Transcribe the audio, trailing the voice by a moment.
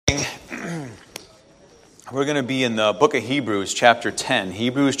We're going to be in the book of Hebrews, chapter 10.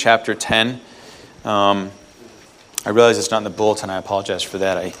 Hebrews, chapter 10. I realize it's not in the bulletin. I apologize for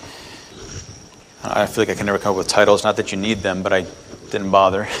that. I feel like I can never come up with titles. Not that you need them, but I didn't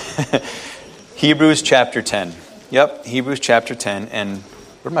bother. Hebrews, chapter 10. Yep, Hebrews, chapter 10. And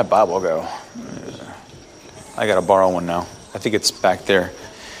where'd my Bible go? I got to borrow one now. I think it's back there.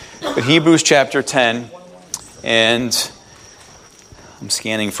 But Hebrews, chapter 10. And I'm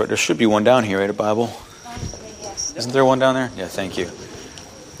scanning for it. There should be one down here, right, a Bible? Isn't there one down there? Yeah, thank you.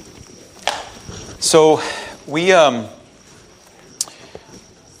 So we're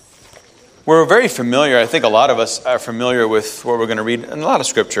very familiar. I think a lot of us are familiar with what we're going to read in a lot of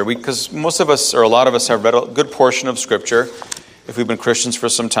Scripture, because most of us, or a lot of us, have read a good portion of Scripture if we've been Christians for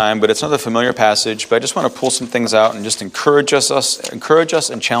some time. But it's not a familiar passage. But I just want to pull some things out and just encourage us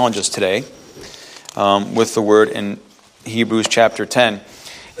and challenge us today with the word in Hebrews chapter 10.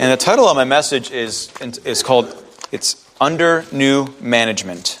 And the title of my message is called, it's Under New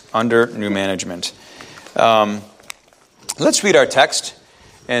Management. Under New Management. Let's read our text,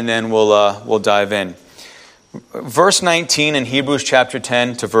 and then we'll dive in. Verse 19 in Hebrews chapter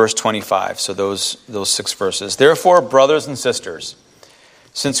 10 to verse 25. So those 6 verses. Therefore, brothers and sisters,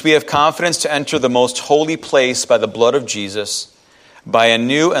 since we have confidence to enter the most holy place by the blood of Jesus, by a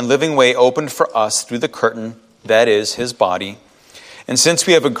new and living way opened for us through the curtain, that is, his body, and since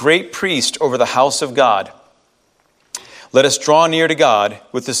we have a great priest over the house of God, let us draw near to God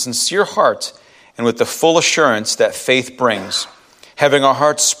with a sincere heart and with the full assurance that faith brings, having our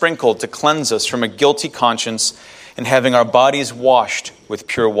hearts sprinkled to cleanse us from a guilty conscience and having our bodies washed with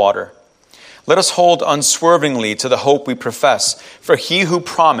pure water. Let us hold unswervingly to the hope we profess, for he who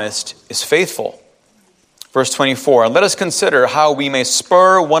promised is faithful. Verse 24, and let us consider how we may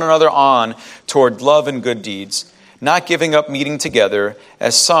spur one another on toward love and good deeds, not giving up meeting together,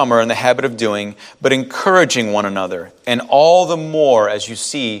 as some are in the habit of doing, but encouraging one another, and all the more as you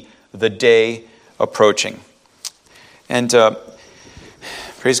see the day approaching. And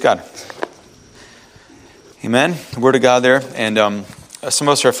praise God. Amen. The Word of God there. And some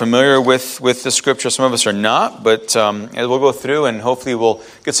of us are familiar with the Scripture, some of us are not, but we'll go through and hopefully we'll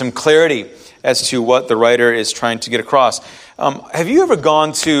get some clarity as to what the writer is trying to get across. Have you ever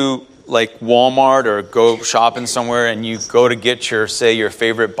gone to like Walmart or go shopping somewhere and you go to get your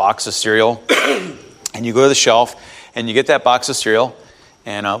favorite box of cereal and you go to the shelf and you get that box of cereal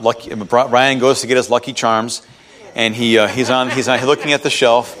and Ryan goes to get his Lucky Charms and he's looking at the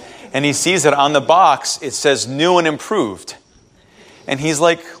shelf and he sees that on the box it says new and improved. And he's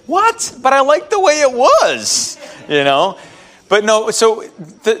like, what? But I like the way it was, But no, so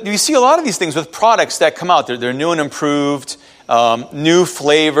you see a lot of these things with products that come out. They're new and improved, new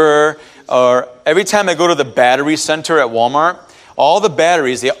flavor. Or every time I go to the battery center at Walmart, all the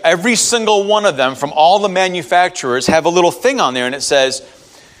batteries, every single one of them from all the manufacturers have a little thing on there, and it says,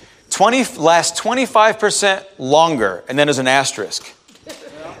 last 25% longer, and then there's an asterisk.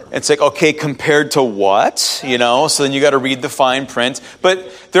 It's like, okay, compared to what? So then you got to read the fine print.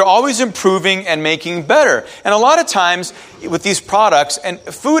 But they're always improving and making better. And a lot of times with these products, and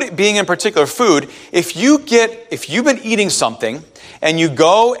food being in particular food, if you've been eating something and you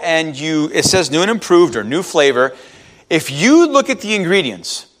go and it says new and improved or new flavor, if you look at the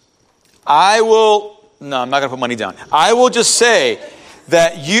ingredients, I'm not going to put money down. I will just say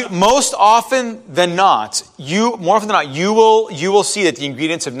that more often than not, you will see that the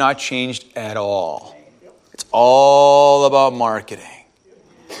ingredients have not changed at all. It's all about marketing.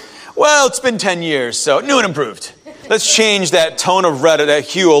 Well, it's been 10 years, so new and improved. Let's change that tone of red, that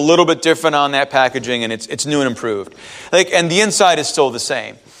hue a little bit different on that packaging, and it's new and improved. And the inside is still the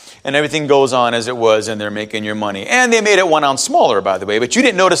same. And everything goes on as it was, and they're making your money. And they made it 1 ounce smaller, by the way, but you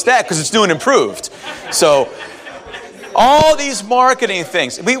didn't notice that because it's new and improved. So all these marketing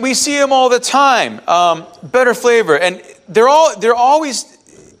things, we see them all the time. Better flavor, and they're always,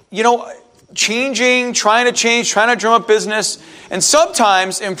 changing, trying to drum up business, and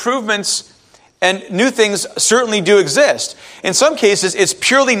sometimes improvements and new things certainly do exist. In some cases, it's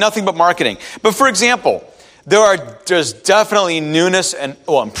purely nothing but marketing. But for example, there's definitely newness and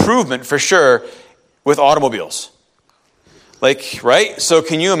improvement for sure with automobiles. Right? So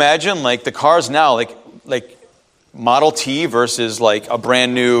can you imagine the cars now, like Model T versus a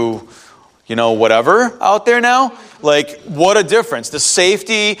brand new, whatever out there now? What a difference. The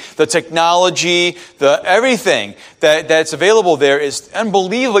safety, the technology, the everything that's available there is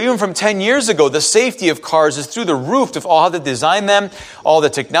unbelievable. Even from 10 years ago, the safety of cars is through the roof of all how they design them, all the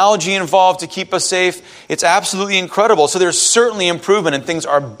technology involved to keep us safe. It's absolutely incredible. So there's certainly improvement and things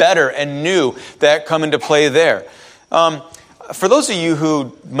are better and new that come into play there. For those of you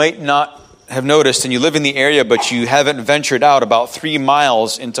who might not have noticed, and you live in the area, but you haven't ventured out about 3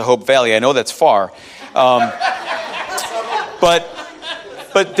 miles into Hope Valley. I know that's far.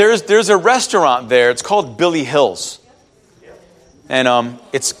 But there's a restaurant there. It's called Billy Hills. And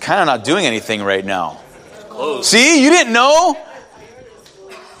it's kind of not doing anything right now. Closed. See, you didn't know?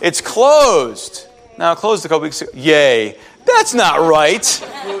 It's closed. Now, it closed a couple weeks ago. Yay. That's not right.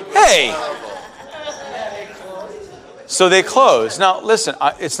 Hey. So they closed. Now, listen,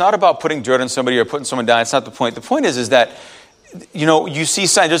 it's not about putting dirt on somebody or putting someone down. It's not the point. The point is that, you see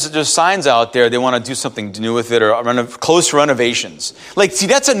signs, there's signs out there, they want to do something new with it or close renovations. Like, see,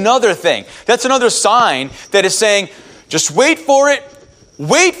 that's another thing. That's another sign that is saying, just wait for it.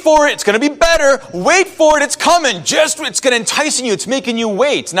 Wait for it. It's going to be better. Wait for it. It's coming. It's going to entice you. It's making you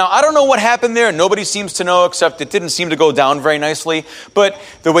wait. Now, I don't know what happened there. Nobody seems to know, except it didn't seem to go down very nicely. But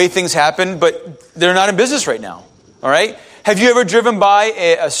the way things happened, but they're not in business right now. All right? Have you ever driven by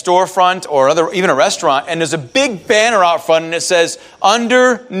a storefront or even a restaurant, and there's a big banner out front, and it says,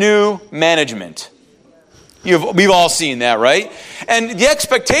 under new management? We've all seen that, right? And the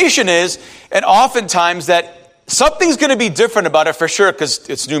expectation is, and oftentimes, that something's going to be different about it for sure, because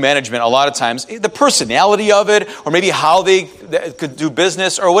it's new management a lot of times. The personality of it, or maybe how they could do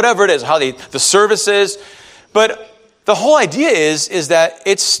business, or whatever it is, the services. But the whole idea is that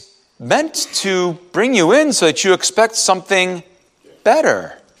it's meant to bring you in so that you expect something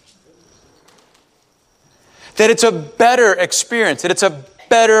better. That it's a better experience, that it's a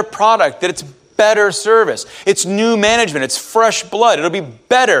better product, that it's better service. It's new management. It's fresh blood. It'll be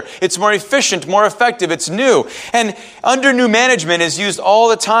better. It's more efficient, more effective. It's new. And under new management is used all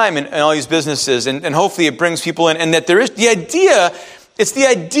the time in all these businesses. And hopefully it brings people in. And that there is the idea, it's the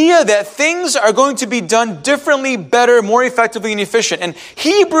idea that things are going to be done differently, better, more effectively, and efficient. And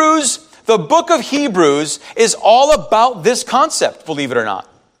the book of Hebrews is all about this concept, believe it or not.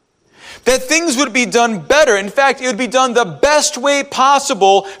 That things would be done better. In fact, it would be done the best way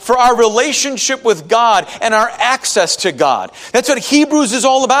possible for our relationship with God and our access to God. That's what Hebrews is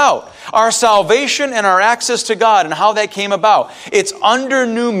all about. Our salvation and our access to God and how that came about. It's under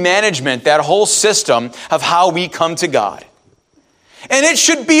new management, that whole system of how we come to God. And it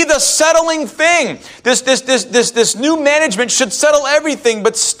should be the settling thing. This new management should settle everything,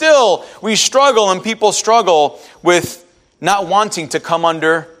 but still we struggle, and people struggle with not wanting to come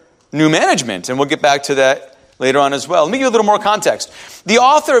under new management. And we'll get back to that later on as well. Let me give you a little more context. The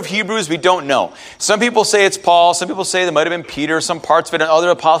author of Hebrews, we don't know. Some people say it's Paul. Some people say it might have been Peter, some parts of it, and other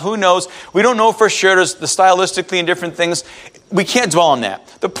apostles. Who knows? We don't know for sure. There's the stylistically and different things. We can't dwell on that.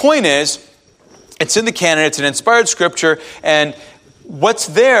 The point is, it's in the canon. It's an inspired scripture. And what's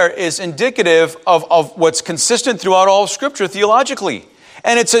there is indicative of what's consistent throughout all of Scripture theologically.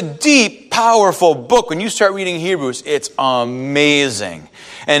 And it's a deep, powerful book. When you start reading Hebrews, it's amazing.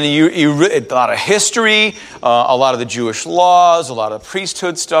 And you read a lot of history, a lot of the Jewish laws, a lot of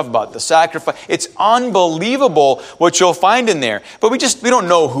priesthood stuff about the sacrifice. It's unbelievable what you'll find in there. But we don't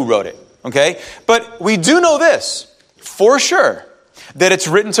know who wrote it, okay? But we do know this, for sure, that it's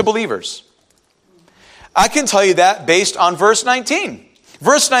written to believers. I can tell you that based on verse 19.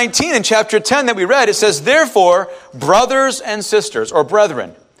 Verse 19 in chapter 10 that we read, it says, therefore, brothers and sisters, or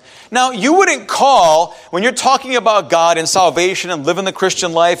brethren. Now, you wouldn't call, when you're talking about God and salvation and living the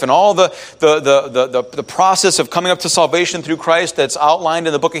Christian life and all the process of coming up to salvation through Christ that's outlined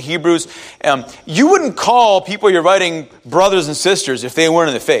in the book of Hebrews, you wouldn't call people you're writing brothers and sisters if they weren't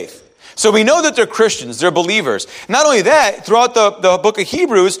in the faith. So we know that they're Christians, they're believers. Not only that, throughout the book of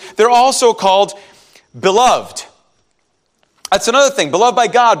Hebrews, they're also called beloved. That's another thing. Beloved by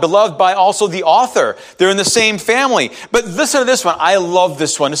God, beloved by also the author. They're in the same family. But listen to this one. I love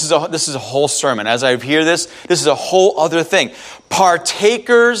this one. This is a whole sermon. As I hear this is a whole other thing.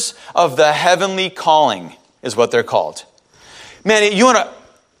 Partakers of the heavenly calling is what they're called. Man, you want to...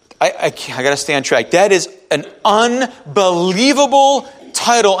 I got to stay on track. That is an unbelievable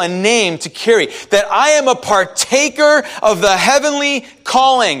title and name to carry. That I am a partaker of the heavenly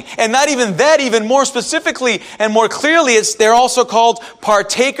calling. And not even that, even more specifically and more clearly, they're also called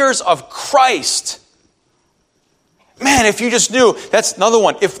partakers of Christ. Man, if you just knew, that's another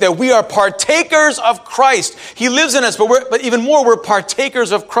one. That we are partakers of Christ. He lives in us, but even more, we're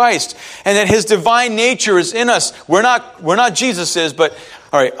partakers of Christ. And that His divine nature is in us. We're not Jesus' but...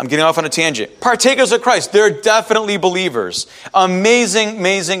 All right, I'm getting off on a tangent. Partakers of Christ, they're definitely believers. Amazing,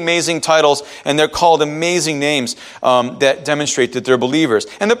 amazing, amazing titles, and they're called amazing names that demonstrate that they're believers.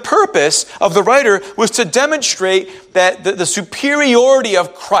 And the purpose of the writer was to demonstrate that the superiority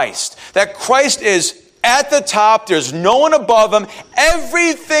of Christ, that Christ is at the top, there's no one above Him,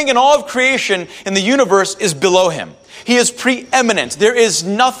 everything in all of creation in the universe is below Him. He is preeminent. There is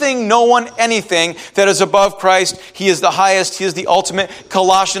nothing, no one, anything that is above Christ. He is the highest. He is the ultimate.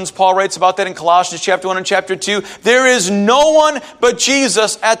 Colossians, Paul writes about that in Colossians chapter 1 and chapter 2. There is no one but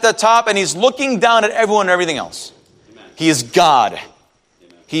Jesus at the top, and he's looking down at everyone and everything else. Amen. He is God.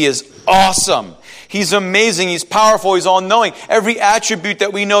 Amen. He is awesome. He's amazing. He's powerful. He's all-knowing. Every attribute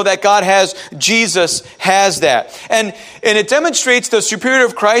that we know that God has, Jesus has that. And it demonstrates the superiority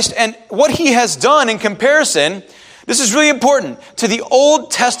of Christ and what he has done in comparison. This is really important to the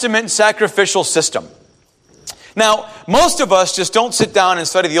Old Testament sacrificial system. Now, most of us just don't sit down and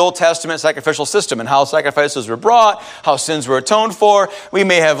study the Old Testament sacrificial system and how sacrifices were brought, how sins were atoned for. We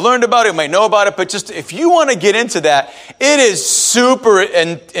may have learned about it, we might know about it, but just if you want to get into that, it is super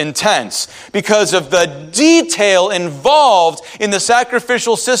intense because of the detail involved in the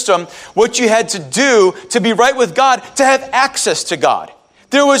sacrificial system, what you had to do to be right with God, to have access to God.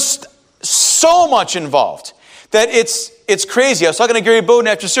 There was so much involved that it's crazy. I was talking to Gary Bowden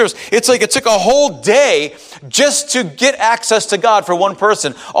after service. It's like it took a whole day just to get access to God for one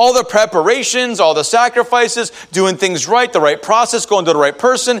person. All the preparations, all the sacrifices, doing things right, the right process, going to the right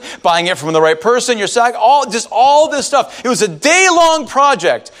person, buying it from the right person, all this stuff. It was a day-long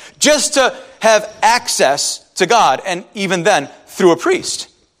project just to have access to God, and even then, through a priest.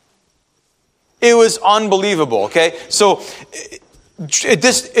 It was unbelievable, okay? So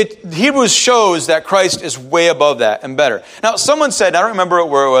Hebrews shows that Christ is way above that and better. Now, someone said, I don't remember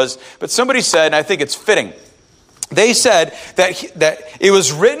where it was, but somebody said, and I think it's fitting, they said that it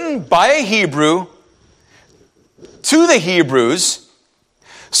was written by a Hebrew to the Hebrews,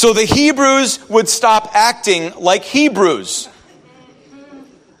 so the Hebrews would stop acting like Hebrews.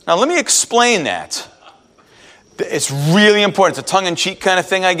 Now, let me explain that. It's really important. It's a tongue-in-cheek kind of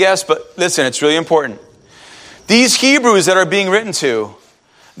thing, I guess, but listen, it's really important. These Hebrews that are being written to,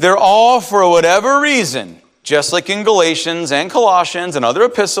 they're all, for whatever reason, just like in Galatians and Colossians and other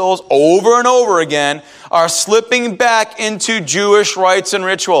epistles, over and over again, are slipping back into Jewish rites and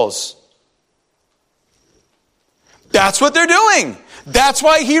rituals. That's what they're doing. That's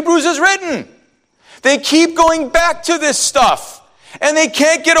why Hebrews is written. They keep going back to this stuff. And they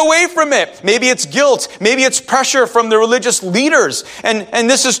can't get away from it. Maybe it's guilt. Maybe it's pressure from the religious leaders. And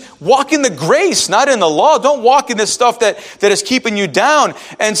this is walk in the grace, not in the law. Don't walk in this stuff that is keeping you down.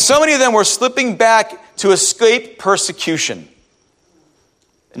 And so many of them were slipping back to escape persecution.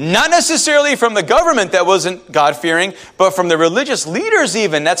 Not necessarily from the government that wasn't God-fearing, but from the religious leaders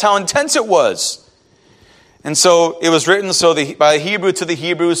even. That's how intense it was. And so it was written by a Hebrew to the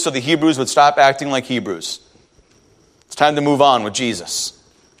Hebrews, so the Hebrews would stop acting like Hebrews. It's time to move on with Jesus.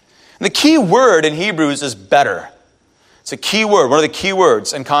 And the key word in Hebrews is better. It's a key word. One of the key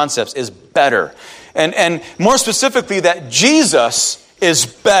words and concepts is better. And more specifically, that Jesus is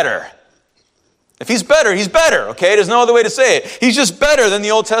better. If he's better, he's better, okay? There's no other way to say it. He's just better than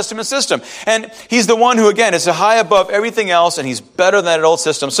the Old Testament system. And he's the one who, again, is high above everything else, and he's better than that old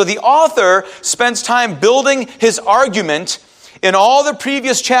system. So the author spends time building his argument in all the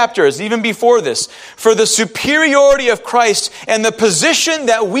previous chapters, even before this, for the superiority of Christ and the position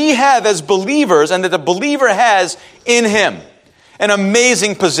that we have as believers and that the believer has in him. An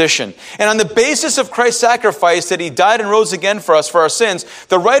amazing position. And on the basis of Christ's sacrifice, that he died and rose again for us, for our sins,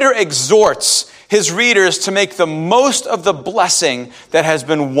 the writer exhorts his readers to make the most of the blessing that has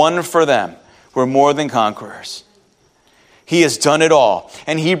been won for them. We're more than conquerors. He has done it all.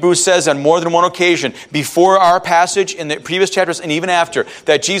 And Hebrews says on more than one occasion, before our passage, in the previous chapters and even after,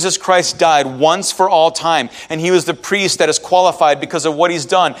 that Jesus Christ died once for all time. And he was the priest that is qualified because of what he's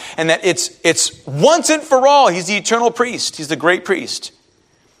done. And that it's once and for all. He's the eternal priest. He's the great priest.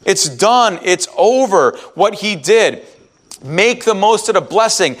 It's done. It's over what he did. Make the most of the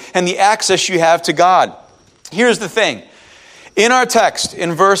blessing and the access you have to God. Here's the thing. In our text,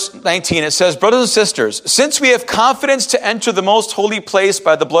 in verse 19, it says, brothers and sisters, since we have confidence to enter the most holy place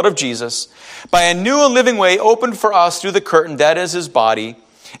by the blood of Jesus, by a new and living way opened for us through the curtain, that is his body,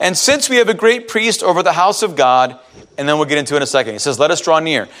 and since we have a great priest over the house of God, and then we'll get into it in a second. He says, let us draw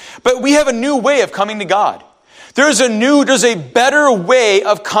near. But we have a new way of coming to God. There's a better way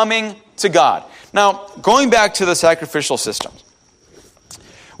of coming to God. Now, going back to the sacrificial system,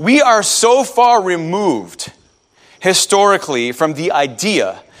 we are so far removed historically from the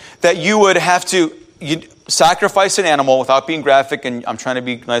idea that you would have to sacrifice an animal, without being graphic, and I'm trying to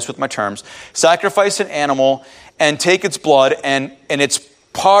be nice with my terms, sacrifice an animal and take its blood, and it's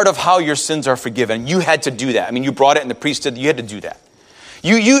part of how your sins are forgiven. You had to do that. I mean, you brought it and the priest did, you had to do that.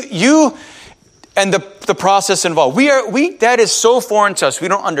 You and the process involved. That is so foreign to us. We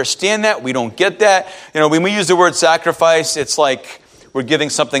don't understand that. We don't get that. When we use the word sacrifice, it's like we're giving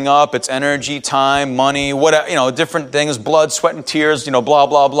something up. It's energy, time, money, what, different things, blood, sweat, and tears, blah,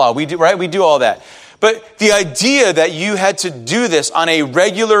 blah, blah. We do, right? We do all that. But the idea that you had to do this on a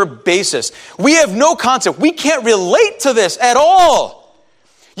regular basis, we have no concept. We can't relate to this at all.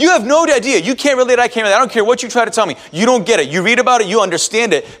 You have no idea. You can't relate. I can't relate. I don't care what you try to tell me. You don't get it. You read about it. You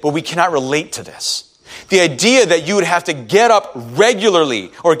understand it. But we cannot relate to this. The idea that you would have to get up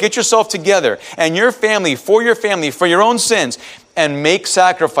regularly or get yourself together and your family, for your own sins, and make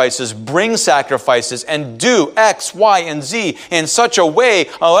sacrifices, bring sacrifices, and do X, Y, and Z in such a way,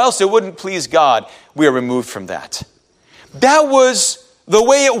 or else it wouldn't please God. We are removed from that. That was the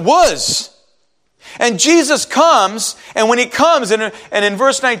way it was. And Jesus comes, and when he comes, and in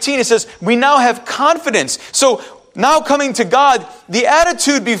verse 19 it says, we now have confidence. So now coming to God, the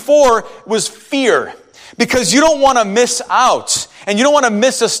attitude before was fear. Because you don't want to miss out. And you don't want to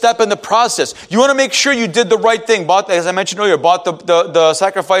miss a step in the process. You want to make sure you did the right thing. As I mentioned earlier, bought the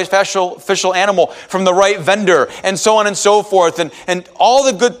sacrificial animal from the right vendor. And so on and so forth. And all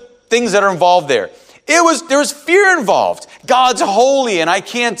the good things that are involved there. There was fear involved. God's holy and I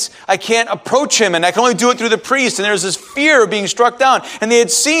can't approach him and I can only do it through the priest. And there's this fear of being struck down. And they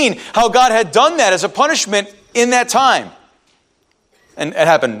had seen how God had done that as a punishment in that time. And it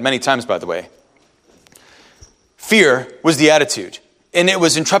happened many times, by the way. Fear was the attitude. And it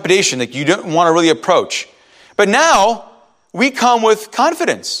was in trepidation that you didn't want to really approach. But now, we come with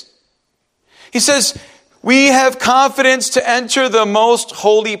confidence. He says, we have confidence to enter the most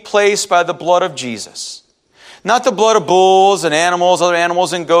holy place by the blood of Jesus. Not the blood of bulls and animals, other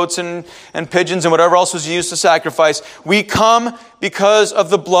animals and goats and pigeons and whatever else was used to sacrifice. We come because of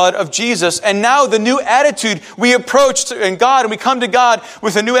the blood of Jesus. And now the new attitude, we approach in God and we come to God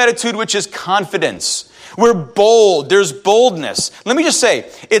with a new attitude which is confidence. We're bold. There's boldness. Let me just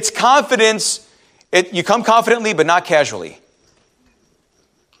say, it's confidence. You come confidently, but not casually.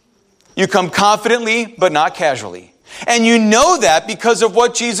 You come confidently, but not casually. And you know that because of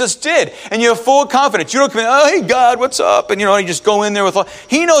what Jesus did. And you have full confidence. You don't come in, oh, hey, God, what's up? And, you just go in there with all.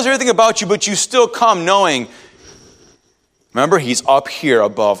 He knows everything about you, but you still come knowing, remember, he's up here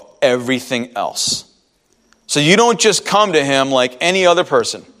above everything else. So you don't just come to him like any other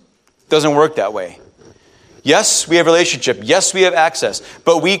person. It doesn't work that way. Yes, we have relationship. Yes, we have access.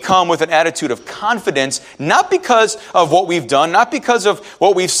 But we come with an attitude of confidence, not because of what we've done, not because of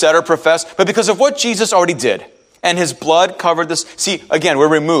what we've said or professed, but because of what Jesus already did. And his blood covered this. See, again, we're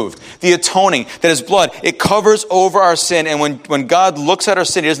removed. The atoning, that his blood, it covers over our sin. And when God looks at our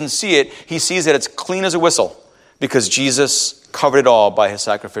sin, he doesn't see it. He sees that it's clean as a whistle because Jesus covered it all by his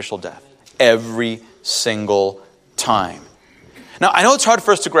sacrificial death. Every single time. Now, I know it's hard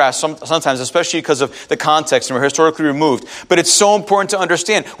for us to grasp sometimes, especially because of the context and we're historically removed, but it's so important to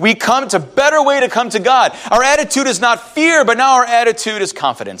understand. It's a better way to come to God. Our attitude is not fear, but now our attitude is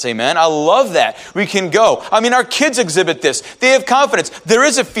confidence. Amen? I love that. We can go. Our kids exhibit this. They have confidence. There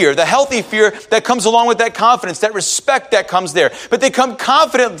is a fear, the healthy fear that comes along with that confidence, that respect that comes there. But they come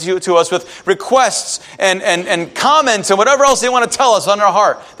confidently to us with requests and comments and whatever else they want to tell us on their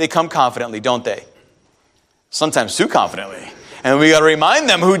heart. They come confidently, don't they? Sometimes too confidently. And we got to remind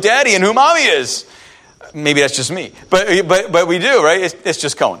them who daddy and who mommy is. Maybe that's just me. But we do, right? It's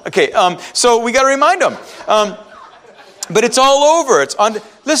just Cohen. Okay, so we got to remind them. But it's all over.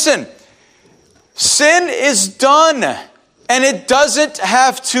 Listen, sin is done. And it doesn't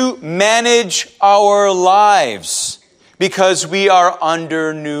have to manage our lives. Because we are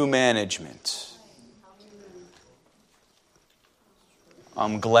under new management.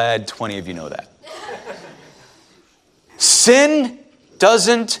 I'm glad 20 of you know that. Sin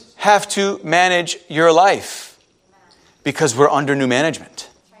doesn't have to manage your life because we're under new management.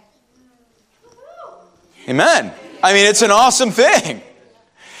 Amen. It's an awesome thing.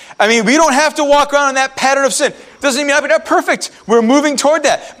 We don't have to walk around in that pattern of sin. Doesn't mean we're not perfect. We're moving toward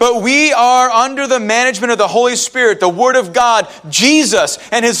that. But we are under the management of the Holy Spirit, the Word of God, Jesus,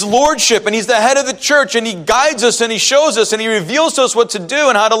 and his Lordship. And he's the head of the church. And he guides us and he shows us and he reveals to us what to do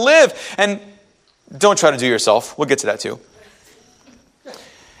and how to live. And don't try to do it yourself. We'll get to that too.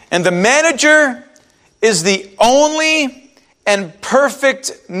 And the manager is the only and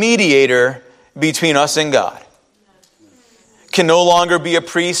perfect mediator between us and God. Can no longer be a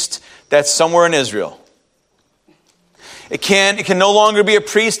priest that's somewhere in Israel. It can no longer be a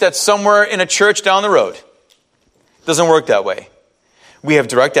priest that's somewhere in a church down the road. It doesn't work that way. We have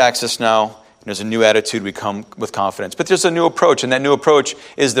direct access now There's a new attitude we come with confidence. But there's a new approach, and that new approach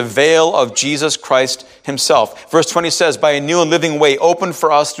is the veil of Jesus Christ himself. Verse 20 says, by a new and living way opened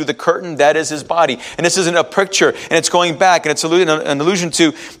for us through the curtain that is his body. And this isn't a picture, and it's going back, and it's an allusion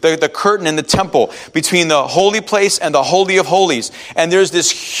to the curtain in the temple between the holy place and the Holy of Holies. And there's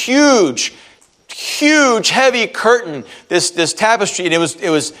this huge, heavy curtain, this tapestry, and it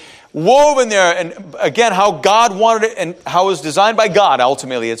was woven there, and again, how God wanted it, and how it was designed by God,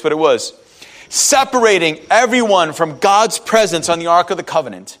 ultimately. It's what it was. Separating everyone from God's presence on the Ark of the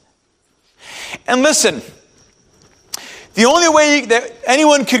Covenant. And listen, the only way that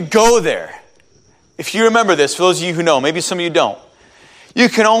anyone could go there, if you remember this, for those of you who know, maybe some of you don't, you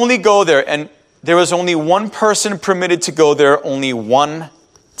can only go there, and there was only one person permitted to go there only one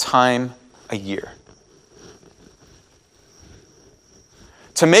time a year.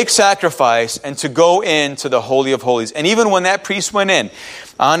 To make sacrifice and to go into the Holy of Holies. And even when that priest went in,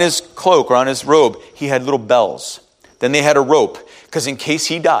 on his cloak or on his robe, he had little bells. Then they had a rope, because in case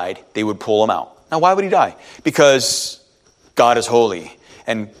he died, they would pull him out. Now, why would he die? Because God is holy,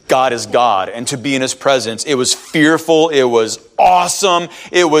 and God is God. And to be in his presence, it was fearful, it was awesome,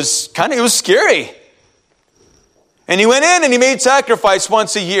 it was scary. And he went in and he made sacrifice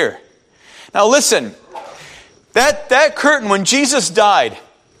once a year. Now listen, that curtain, when Jesus died,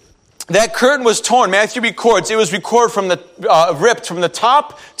 that curtain was torn. Matthew records, it was ripped from the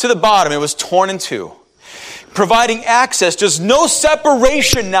top to the bottom. It was torn in two, providing access. There's no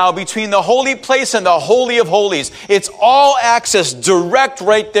separation now between the holy place and the Holy of Holies. It's all access direct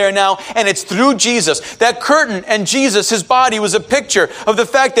right there now, and it's through Jesus. That curtain and Jesus, his body, was a picture of the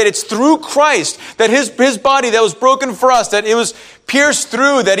fact that it's through Christ, that his body that was broken for us, that it was pierced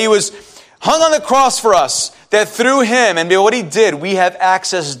through, that he was hung on the cross for us, that through him and what he did, we have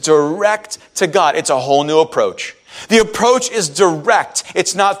access direct to God. It's a whole new approach. The approach is direct.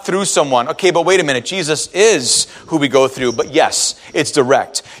 It's not through someone. Okay, but wait a minute. Jesus is who we go through. But yes, it's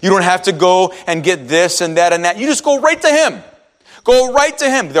direct. You don't have to go and get this and that and that. You just go right to him. Go right to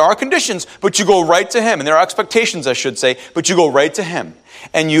him. There are conditions, but you go right to him. And there are expectations, I should say, but you go right to him.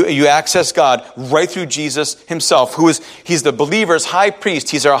 And you access God right through Jesus himself, he's the believer's high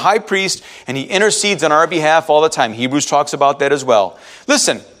priest. He's our high priest, and he intercedes on our behalf all the time. Hebrews talks about that as well.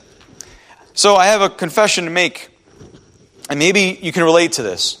 Listen, so I have a confession to make, and maybe you can relate to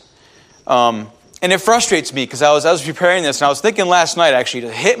this. And it frustrates me, because I was preparing this, and I was thinking last night, actually,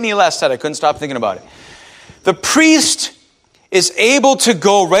 it hit me last night. I couldn't stop thinking about it. The priest is able to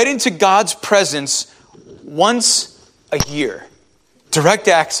go right into God's presence once a year. Direct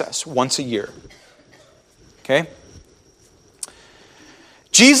access once a year. Okay?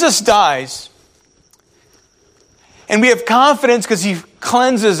 Jesus dies, and we have confidence because he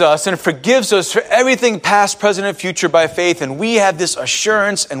cleanses us and forgives us for everything past, present, and future by faith. And we have this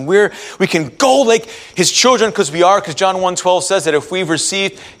assurance, and we can go like his children because John 1:12 says that if we've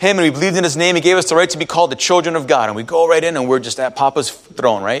received him and we believed in his name, he gave us the right to be called the children of God. And we go right in and we're just at Papa's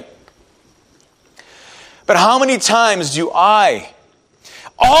throne, right? But how many times do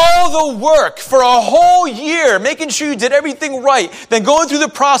all the work for a whole year, making sure you did everything right, then going through the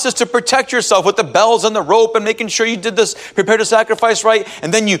process to protect yourself with the bells and the rope and making sure you did this, prepare to sacrifice right,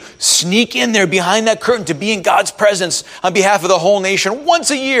 and then you sneak in there behind that curtain to be in God's presence on behalf of the whole nation once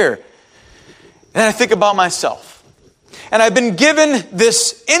a year. And I think about myself. And I've been given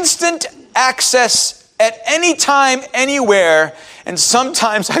this instant access at any time, anywhere, and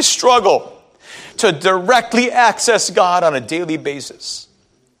sometimes I struggle to directly access God on a daily basis.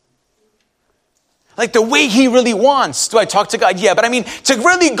 Like the way he really wants. Do I talk to God? Yeah, but I mean to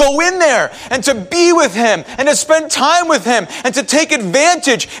really go in there and to be with him and to spend time with him and to take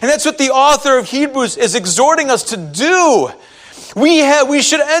advantage. And that's what the author of Hebrews is exhorting us to do. We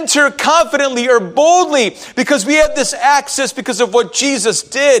should enter confidently or boldly because we have this access because of what Jesus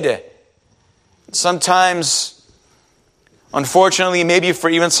did. Sometimes, unfortunately, maybe for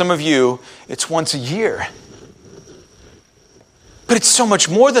even some of you, it's once a year. But it's so much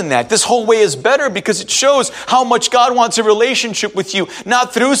more than that. This whole way is better because it shows how much God wants a relationship with you.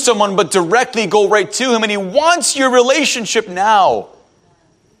 Not through someone, but directly go right to him. And he wants your relationship now.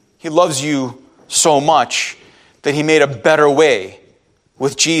 He loves you so much that he made a better way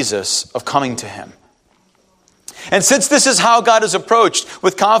with Jesus of coming to him. And since this is how God is approached,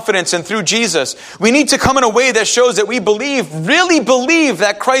 with confidence and through Jesus, we need to come in a way that shows that we really believe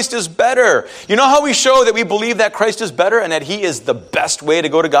that Christ is better. You know how we show that we believe that Christ is better and that he is the best way to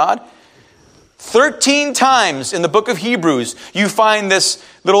go to God? 13 times in the book of Hebrews, you find this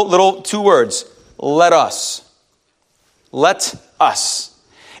little two words, let us. Let us.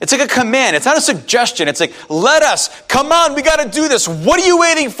 It's like a command. It's not a suggestion. It's like, let us. Come on, we got to do this. What are you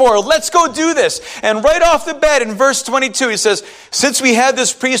waiting for? Let's go do this. And right off the bat in verse 22, he says, since we have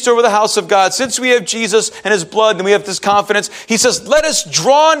this priest over the house of God, since we have Jesus and his blood, and we have this confidence, he says, let us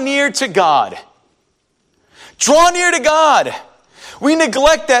draw near to God. Draw near to God. We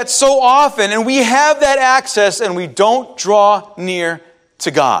neglect that so often, and we have that access, and we don't draw near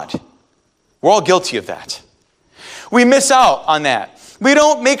to God. We're all guilty of that. We miss out on that. We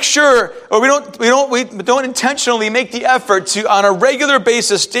don't make sure, or we don't intentionally make the effort to, on a regular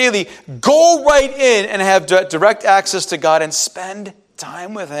basis, daily, go right in and have direct access to God and spend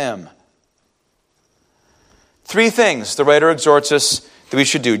time with him. 3 things the writer exhorts us that we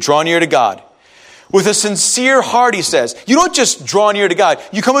should do. Draw near to God. With a sincere heart, he says. You don't just draw near to God.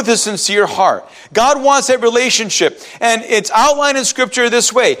 You come with a sincere heart. God wants that relationship. And it's outlined in Scripture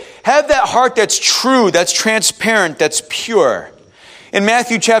this way. Have that heart that's true, that's transparent, that's pure. In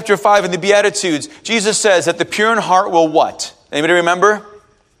Matthew chapter 5 in the Beatitudes, Jesus says that the pure in heart will what? Anybody remember?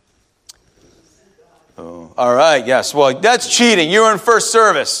 Oh, all right, yes. Well, that's cheating. You were in first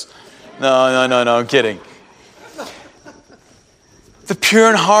service. No, I'm kidding. The pure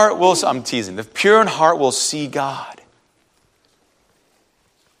in heart will, I'm teasing, the pure in heart will see God.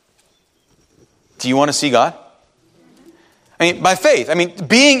 Do you want to see God? I mean, by faith. I mean,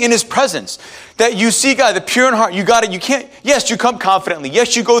 being in his presence. That you see God, the pure in heart. You got it. You can't, yes, you come confidently.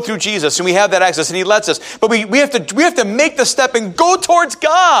 Yes, you go through Jesus and we have that access and he lets us. But we have to make the step and go towards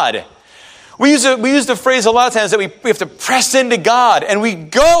God. We use the phrase a lot of times that we have to press into God, and we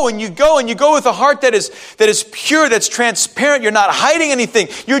go and you go with a heart that is pure, that's transparent. You're not hiding anything.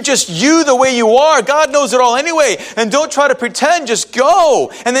 You're just you the way you are. God knows it all anyway. And don't try to pretend. Just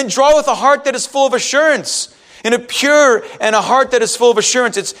go. And then draw with a heart that is full of assurance. In a pure and a heart that is full of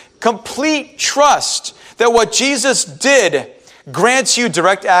assurance, it's complete trust that what Jesus did grants you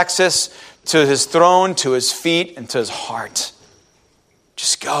direct access to his throne, to his feet, and to his heart.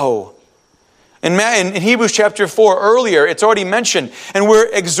 Just go. In Hebrews chapter 4, earlier, it's already mentioned, and we're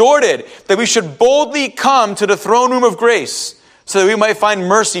exhorted that we should boldly come to the throne room of grace so that we might find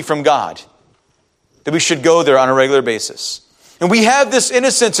mercy from God. That we should go there on a regular basis. And we have this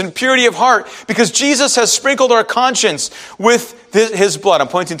innocence and purity of heart because Jesus has sprinkled our conscience with his blood. I'm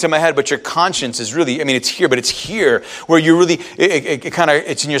pointing to my head, but your conscience is really, it's here, but it's here where you really,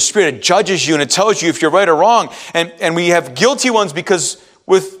 it's in your spirit. It judges you and it tells you if you're right or wrong. And we have guilty ones because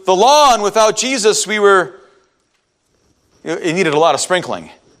with the law and without Jesus, it needed a lot of sprinkling.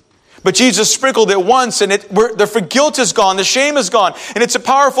 But Jesus sprinkled it once and the guilt is gone, the shame is gone. And it's a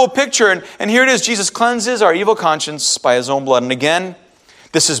powerful picture. And here it is, Jesus cleanses our evil conscience by his own blood. And again,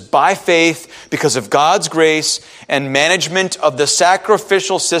 this is by faith because of God's grace and management of the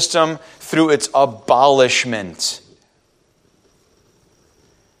sacrificial system through its abolishment.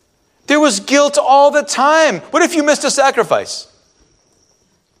 There was guilt all the time. What if you missed a sacrifice?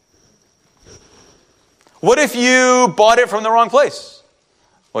 What if you bought it from the wrong place?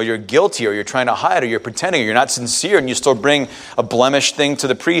 Well, you're guilty, or you're trying to hide, or you're pretending, or you're not sincere, and you still bring a blemished thing to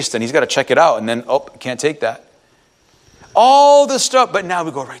the priest, and he's got to check it out, and then, can't take that. All this stuff, but now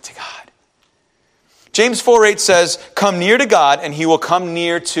we go right to God. James 4:8 says, come near to God, and he'll come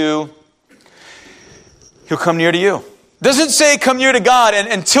near to you. Doesn't say come near to God, and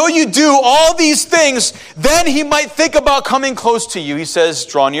until you do all these things, then he might think about coming close to you. He says,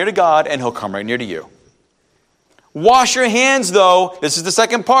 draw near to God, and he'll come right near to you. Wash your hands, though. This is the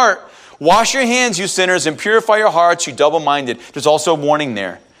second part. Wash your hands, you sinners, and purify your hearts, you double-minded. There's also a warning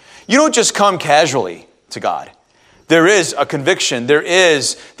there. You don't just come casually to God. There is a conviction. There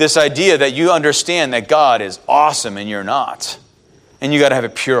is this idea that you understand that God is awesome and you're not. And you got to have a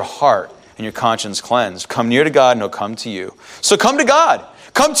pure heart and your conscience cleansed. Come near to God and he'll come to you. So come to God.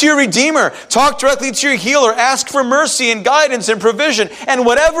 Come to your Redeemer. Talk directly to your healer. Ask for mercy and guidance and provision and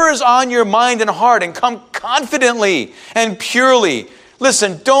whatever is on your mind and heart, and come confidently and purely.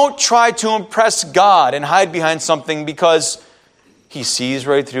 Listen, don't try to impress God and hide behind something, because he sees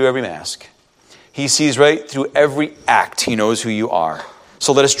right through every mask. He sees right through every act. He knows who you are.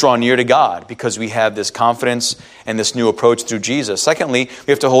 So let us draw near to God because we have this confidence and this new approach through Jesus. Secondly,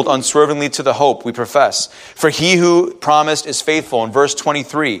 we have to hold unswervingly to the hope we profess. For he who promised is faithful, in verse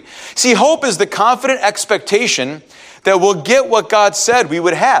 23. See, hope is the confident expectation that we'll get what God said we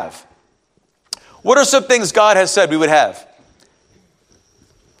would have. What are some things God has said we would have?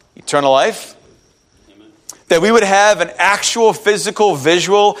 Eternal life. That we would have an actual physical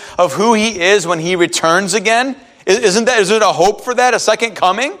visual of who he is when he returns again. Isn't it a hope for that, a second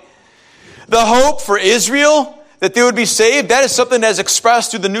coming? The hope for Israel, that they would be saved. That is something that is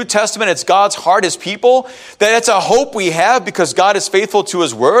expressed through the New Testament. It's God's heart, His people. That's a hope we have because God is faithful to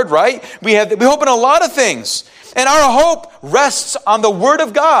His word, right? We hope in a lot of things. And our hope rests on the Word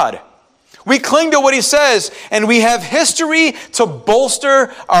of God. We cling to what He says, and we have history to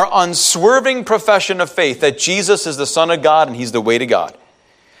bolster our unswerving profession of faith that Jesus is the Son of God and He's the way to God.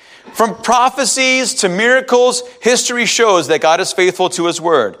 From prophecies to miracles, history shows that God is faithful to His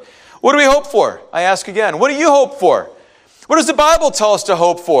word. What do we hope for? I ask again, what do you hope for? What does the Bible tell us to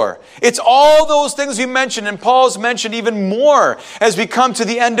hope for? It's all those things we mentioned, and Paul's mentioned even more as we come to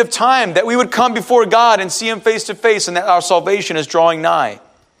the end of time, that we would come before God and see Him face to face, and that our salvation is drawing nigh.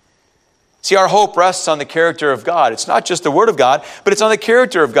 See, our hope rests on the character of God. It's not just the Word of God, but it's on the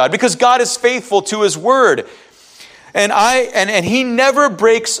character of God, because God is faithful to His Word. And He never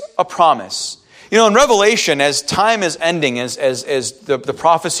breaks a promise. You know, in Revelation, as time is ending, as the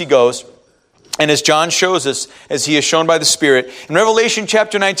prophecy goes, and as John shows us, as he is shown by the Spirit, in Revelation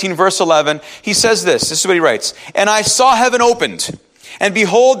chapter 19, verse 11, he says this. This is what he writes. And I saw heaven opened, and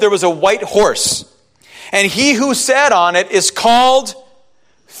behold, there was a white horse. And he who sat on it is called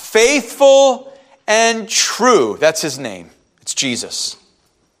Faithful and True. That's His name. It's Jesus.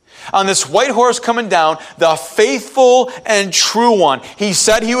 On this white horse coming down, the faithful and true one. He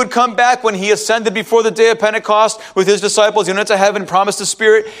said He would come back when He ascended before the day of Pentecost with His disciples. He went to heaven, promised the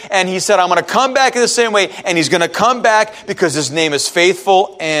Spirit, and He said, I'm going to come back in the same way. And He's going to come back because His name is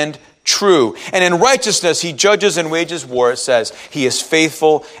faithful and true. And in righteousness, He judges and wages war, it says. He is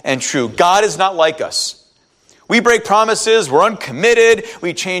faithful and true. God is not like us. We break promises, we're uncommitted,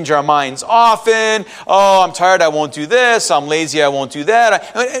 we change our minds often. Oh, I'm tired, I won't do this. I'm lazy, I won't do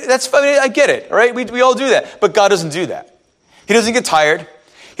that. I get it, all right? We all do that. But God doesn't do that. He doesn't get tired.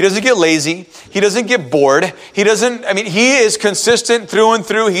 He doesn't get lazy. He doesn't get bored. He is consistent through and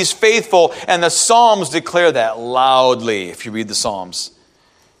through. He's faithful. And the Psalms declare that loudly if you read the Psalms.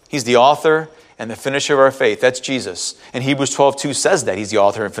 He's the author and the finisher of our faith. That's Jesus. And Hebrews 12:2 says that He's the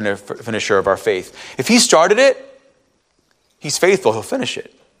author and finisher of our faith. If He started it, He's faithful. He'll finish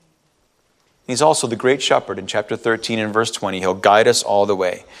it. He's also the great shepherd in chapter 13 and verse 20. He'll guide us all the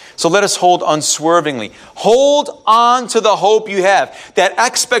way. So let us hold unswervingly. Hold on to the hope you have. That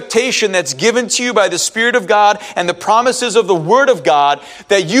expectation that's given to you by the Spirit of God and the promises of the Word of God,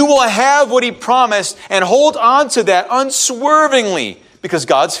 that you will have what He promised, and hold on to that unswervingly because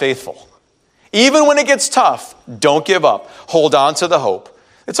God's faithful. Even when it gets tough, don't give up. Hold on to the hope.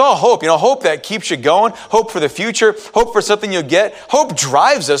 It's all hope. You know, hope that keeps you going. Hope for the future. Hope for something you'll get. Hope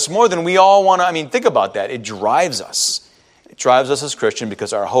drives us more than we all want to. Think about that. It drives us. It drives us as Christians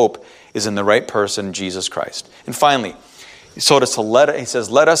because our hope is in the right person, Jesus Christ. And finally, He told us He says,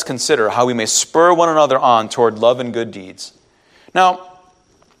 let us consider how we may spur one another on toward love and good deeds. Now,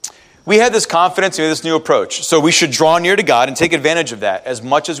 we had this confidence, we had this new approach. So we should draw near to God and take advantage of that as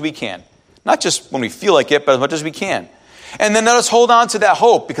much as we can. Not just when we feel like it, but as much as we can. And then let us hold on to that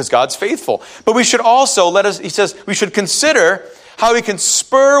hope because God's faithful. But we should also He says, we should consider how we can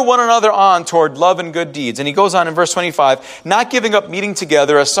spur one another on toward love and good deeds. And he goes on in verse 25, not giving up meeting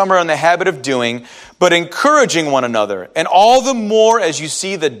together as some are in the habit of doing, but encouraging one another. And all the more as you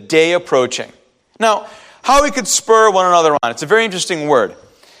see the day approaching. Now, how we could spur one another on. It's a very interesting word.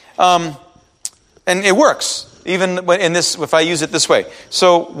 And it works. Even in this, if I use it this way.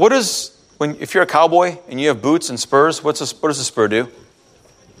 So if you're a cowboy and you have boots and spurs, what does a spur do?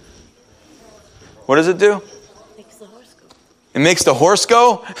 What does it do? Makes the horse go. It makes the horse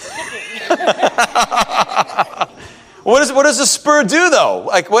go? What does a spur do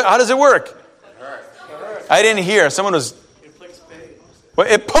though? How does it work? It hurts. I didn't hear. Someone was.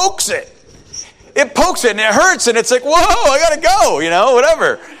 It pokes it. It pokes it and it hurts and it's like, whoa, I gotta go,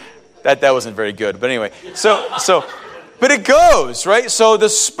 whatever. That wasn't very good, but anyway. But it goes, right? So the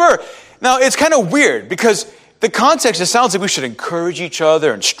spur. Now, it's kind of weird because the context, it sounds like we should encourage each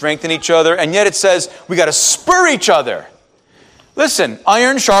other and strengthen each other, and yet it says we got to spur each other. Listen,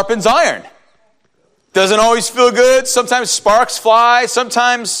 iron sharpens iron. Doesn't always feel good. Sometimes sparks fly.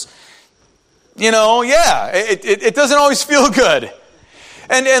 Sometimes, it doesn't always feel good.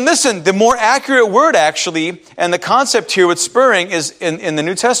 And listen, the more accurate word actually, and the concept here with spurring is in the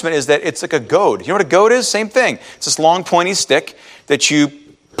New Testament is that it's like a goad. You know what a goad is? Same thing. It's this long pointy stick that you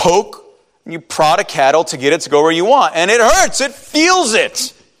poke and you prod a cattle to get it to go where you want. And it hurts. It feels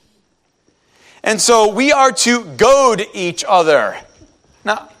it. And so we are to goad each other.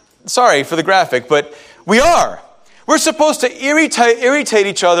 Now, sorry for the graphic, but we are. We're supposed to irritate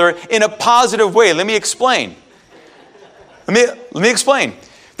each other in a positive way. Let me explain. Let me explain.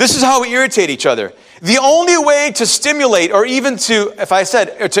 This is how we irritate each other. The only way to stimulate or even to, if I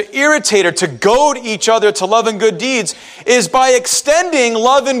said, or to irritate or to goad each other to love and good deeds is by extending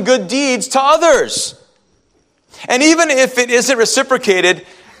love and good deeds to others. And even if it isn't reciprocated,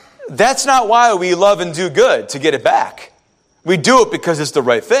 that's not why we love and do good, to get it back. We do it because it's the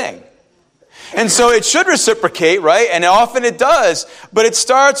right thing. And so it should reciprocate, right? And often it does, but it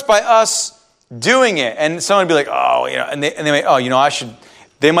starts by us doing it. And someone would be like, oh, and they might, I should,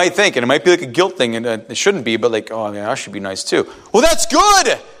 they might think, and it might be like a guilt thing, and it shouldn't be, but like, I should be nice too. Well, that's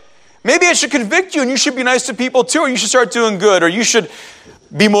good. Maybe it should convict you, and you should be nice to people too, or you should start doing good, or you should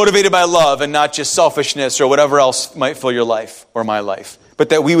be motivated by love and not just selfishness or whatever else might fill your life or my life. But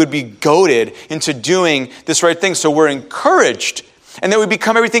that we would be goaded into doing this right thing, so we're encouraged. And that we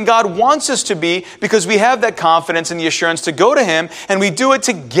become everything God wants us to be because we have that confidence and the assurance to go to Him, and we do it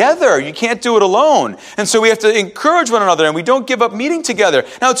together. You can't do it alone. And so we have to encourage one another, and we don't give up meeting together.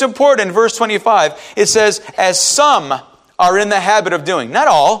 Now it's important, in verse 25, it says, as some are in the habit of doing. Not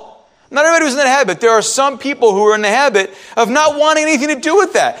all. Not everybody who's in that habit. There are some people who are in the habit of not wanting anything to do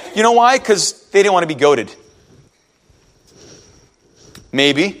with that. You know why? Because they didn't want to be goaded.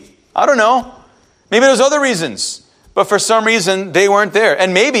 Maybe. I don't know. Maybe there's other reasons. But for some reason, they weren't there.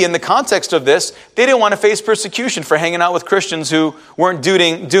 And maybe in the context of this, they didn't want to face persecution for hanging out with Christians who weren't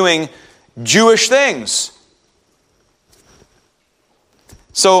doing Jewish things.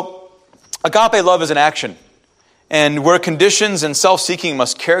 So, agape love is an action. And where conditions and self-seeking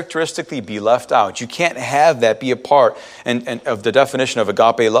must characteristically be left out. You can't have that be a part of the definition of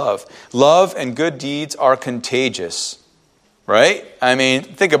agape love. Love and good deeds are contagious. Right? I mean,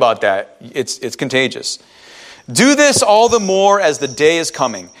 think about that. It's contagious. Do this all the more as the day is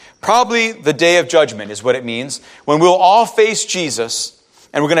coming. Probably the day of judgment is what it means, when we'll all face Jesus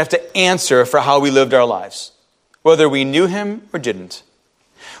and we're going to have to answer for how we lived our lives, whether we knew Him or didn't.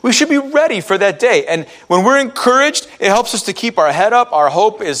 We should be ready for that day. And when we're encouraged, it helps us to keep our head up. Our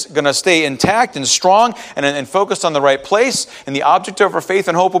hope is going to stay intact and strong and focused on the right place. And the object of our faith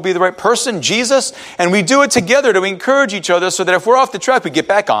and hope will be the right person, Jesus. And we do it together to encourage each other so that if we're off the track, we get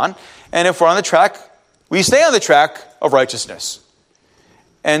back on. And if we're on the track, we stay on the track of righteousness.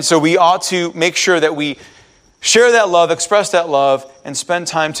 And so we ought to make sure that we share that love, express that love, and spend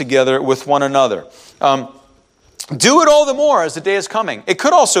time together with one another. Do it all the more as the day is coming. It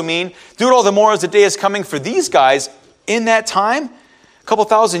could also mean do it all the more as the day is coming for these guys in that time, a couple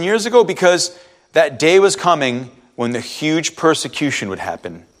thousand years ago, because that day was coming when the huge persecution would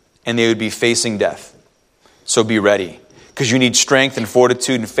happen and they would be facing death. So be ready. Because you need strength and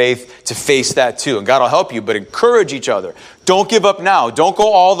fortitude and faith to face that too. And God will help you, but encourage each other. Don't give up now. Don't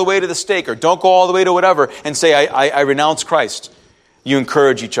go all the way to the stake or don't go all the way to whatever and say, I renounce Christ. You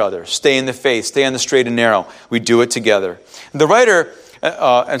encourage each other. Stay in the faith. Stay on the straight and narrow. We do it together. The writer,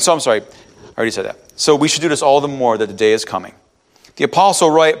 I already said that. So we should do this all the more that the day is coming. The Apostle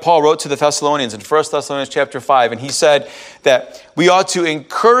Paul wrote to the Thessalonians in 1 Thessalonians chapter 5, and he said that we ought to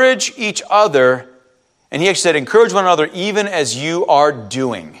encourage each other. And he actually said, encourage one another even as you are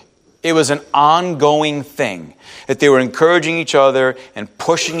doing. It was an ongoing thing that they were encouraging each other and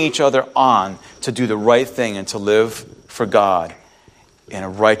pushing each other on to do the right thing and to live for God in a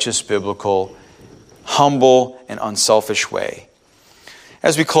righteous, biblical, humble, and unselfish way.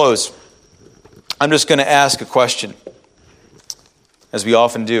 As we close, I'm just going to ask a question, as we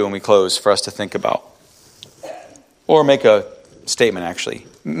often do when we close, for us to think about. Or make a statement, actually.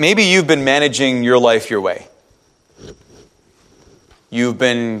 Maybe you've been managing your life your way. You've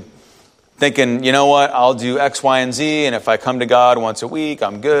been thinking, you know what, I'll do X, Y, and Z, and if I come to God once a week,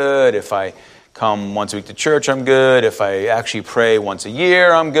 I'm good. If I come once a week to church, I'm good. If I actually pray once a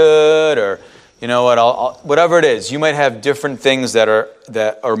year, I'm good. Or, you know what, I'll whatever it is. You might have different things that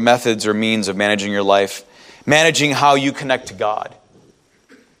are methods or means of managing your life, managing how you connect to God.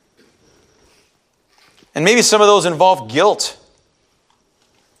 And maybe some of those involve guilt.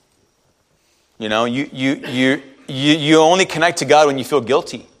 You know, you only connect to God when you feel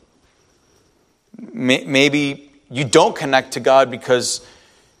guilty. Maybe you don't connect to God because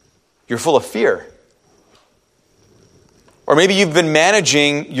you're full of fear. Or maybe you've been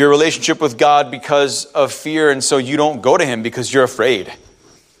managing your relationship with God because of fear, and so you don't go to Him because you're afraid.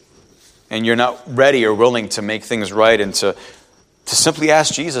 And you're not ready or willing to make things right and to simply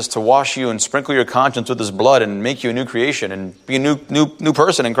ask Jesus to wash you and sprinkle your conscience with His blood and make you a new creation and be a new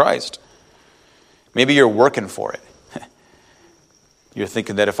person in Christ. Maybe you're working for it. You're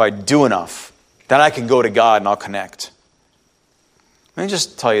thinking that if I do enough, then I can go to God and I'll connect. Let me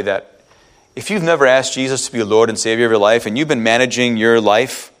just tell you that if you've never asked Jesus to be Lord and Savior of your life, and you've been managing your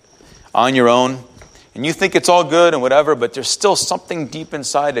life on your own, and you think it's all good and whatever, but there's still something deep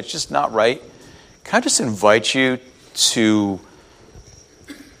inside that's just not right, can I just invite you to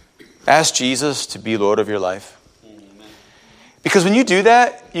ask Jesus to be Lord of your life? Because when you do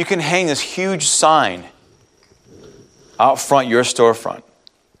that, you can hang this huge sign out front your storefront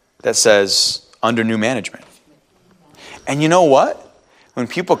that says, under new management. And you know what? When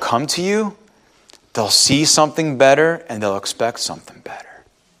people come to you, they'll see something better and they'll expect something better.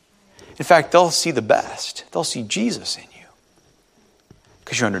 In fact, they'll see the best. They'll see Jesus in you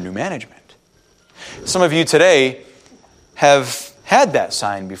because you're under new management. Some of you today have had that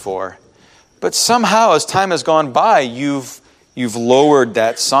sign before, but somehow as time has gone by, you've lowered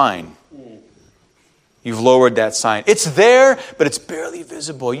that sign. You've lowered that sign. It's there, but it's barely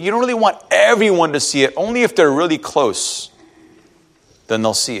visible. You don't really want everyone to see it. Only if they're really close, then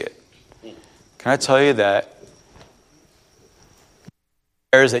they'll see it. Can I tell you that?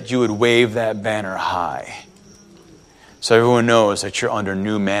 That you would wave that banner high so everyone knows that you're under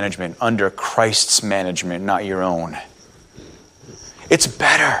new management, under Christ's management, not your own. It's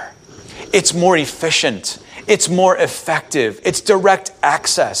better. It's more efficient. It's more effective. It's direct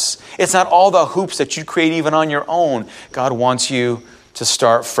access. It's not all the hoops that you create even on your own. God wants you to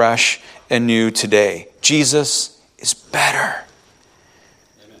start fresh and new today. Jesus is better.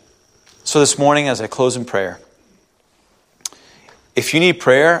 Amen. So this morning, as I close in prayer, if you need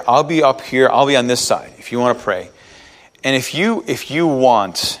prayer, I'll be up here. I'll be on this side if you want to pray. And if you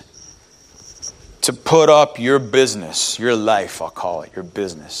want to put up your business, your life, I'll call it, your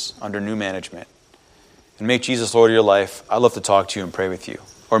business, under new management, and make Jesus Lord of your life, I'd love to talk to you and pray with you.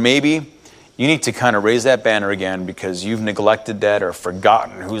 Or maybe you need to kind of raise that banner again because you've neglected that or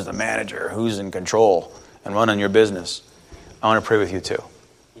forgotten who's the manager, who's in control, and running your business. I want to pray with you too.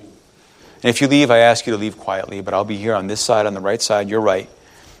 And if you leave, I ask you to leave quietly, but I'll be here on this side, on the right side, you're right.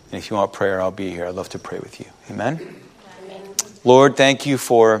 And if you want prayer, I'll be here. I'd love to pray with you. Amen? Amen. Lord, thank you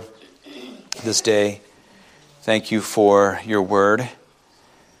for this day. Thank you for your word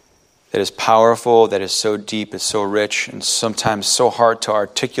that is powerful, that is so deep, it's so rich, and sometimes so hard to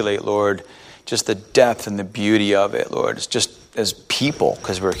articulate, Lord, just the depth and the beauty of it, Lord. It's just as people,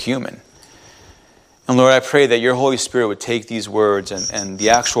 because we're human. And Lord, I pray that your Holy Spirit would take these words and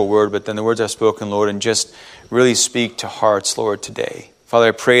the actual word, but then the words I've spoken, Lord, and just really speak to hearts, Lord, today. Father,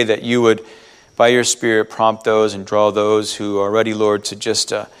 I pray that you would, by your Spirit, prompt those and draw those who are ready, Lord, to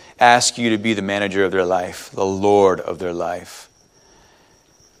just ask you to be the manager of their life, the Lord of their life.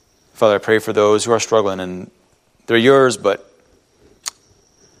 Father, I pray for those who are struggling, and they're yours, but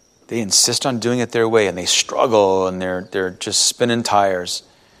they insist on doing it their way, and they struggle, and they're just spinning tires,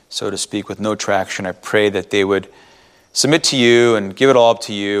 so to speak, with no traction. I pray that they would submit to you and give it all up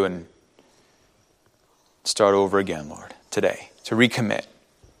to you and start over again, Lord, today, to recommit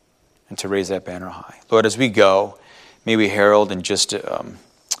and to raise that banner high. Lord, as we go, may we herald and just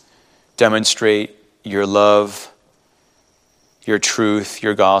demonstrate your love, your truth,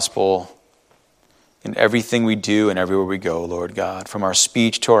 your gospel in everything we do and everywhere we go, Lord God, from our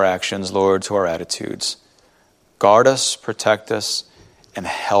speech to our actions, Lord, to our attitudes. Guard us, protect us, and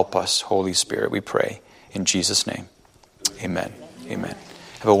help us, Holy Spirit, we pray. In Jesus' name, amen. Amen.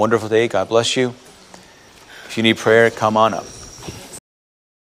 Have a wonderful day. God bless you. If you need prayer, come on up.